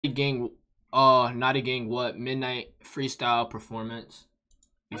Gang, Naughty Gang, what? Midnight freestyle performance.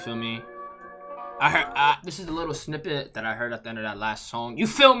 You feel me? I heard, this is a little snippet that I heard at the end of that last song. You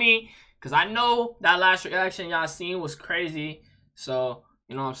feel me? Because I know that last reaction y'all seen was crazy. So,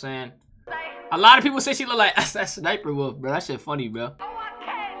 you know what I'm saying? A lot of people say she look like that Sniper Wolf, bro. That shit funny, bro.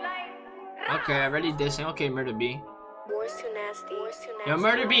 Okay, I already dissing. Okay, Murda B. Yo,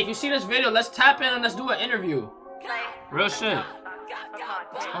 Murda B, if you see this video, let's tap in and let's do an interview. Real shit.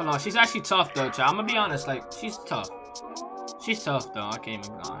 Hold on, she's actually tough though, child. I'm gonna be honest, like, she's tough. She's tough though, I can't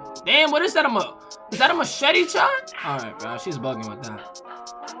even lie. Damn, what is that? Is that a machete, child? Alright, bro, she's bugging with that.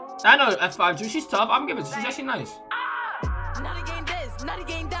 I know F5 Drew, she's tough. I'm giving it, she's actually nice. Not a game this, not a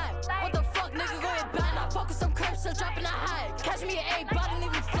game that. What the fuck, nigga, go ahead, bad. I focus some crap, still dropping a high. Catch me at 8, but I didn't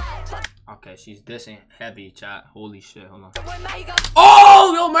even fly. Okay, she's dissing heavy, chat. Holy shit, hold on.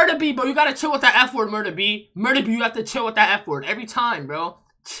 Oh, yo, Murda B, bro. You gotta chill with that F word, Murda B. Murda B, you have to chill with that F word every time, bro.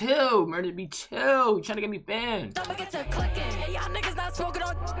 Chill, Murda B, chill. You trying to get me banned.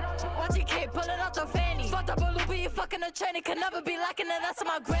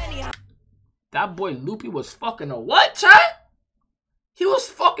 That boy Loopy was fucking a what, chat? He was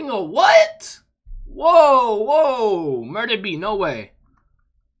fucking a what? Whoa, whoa. Murda B, no way.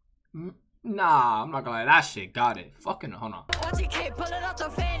 Nah, I'm not gonna lie, that shit got it. Fucking hold on.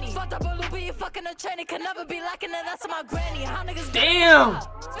 Damn!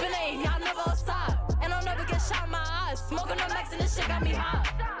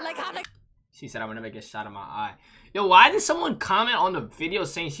 She said I would never get shot in my eye. Yo, why did someone comment on the video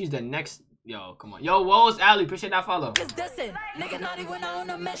saying she's the next? Yo, come on. Yo, Woes Ali, appreciate that follow.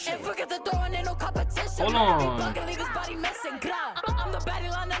 Hold on.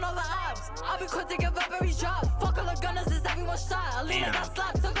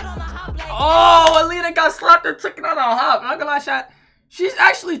 Oh, Alina got slapped and took it on a hop. I'm not gonna lie, shot. She's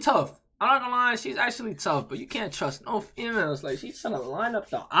actually tough. I'm not gonna lie, she's actually tough, but you can't trust no females. Like, she's trying to line up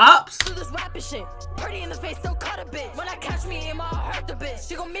the ops. Do this rapping shit. Pretty in the face, so cut a bitch. When I catch me in my heart, the bitch.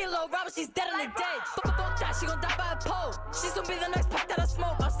 She gon' meet Lil Robert, she's dead on the ditch. Fuck that, she gon' die by a pole. She's gon' be the next pack that I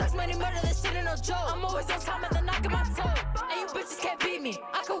smoke. I'm sex money, murder, this shit ain't no joke. I'm always on time at the knock of my toe. And you bitches can't beat me.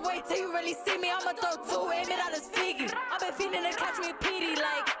 I could wait till you really see me. I'ma throw 2, aim it out as Figgy. I've been feeding to catch me PD,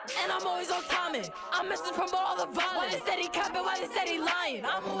 like, and I'm always on timing. I'm missing from all the violence. Why they said he capping, why they said he lying?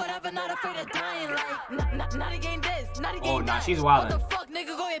 I'm a whatever, not afraid of dying. Like, not a game this, not a game. Oh, nah, she's wildin'. What the fuck,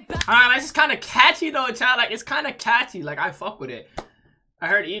 nigga, go ahead back. That's just kind of catchy though, child. Like, it's kind of catchy. Like, I fuck with it. I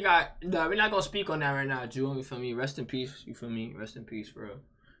heard E got. No, we're not gonna speak on that right now, Jewel. You feel me? Rest in peace. You feel me? Rest in peace, bro.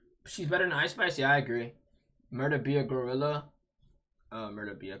 She's better than Ice Spice. Yeah, I agree. Murda B a gorilla.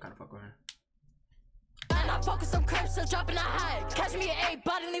 Murda B, I kind of fuck with her. And I focus some crap, still dropping a high. Catch me at 8,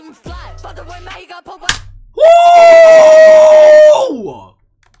 but I didn't even fly. But the way man, he got put. Woo!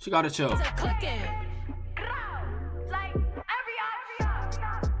 She gotta chill.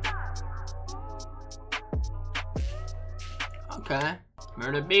 Okay.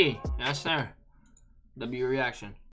 Murda B. Yes, sir. W reaction.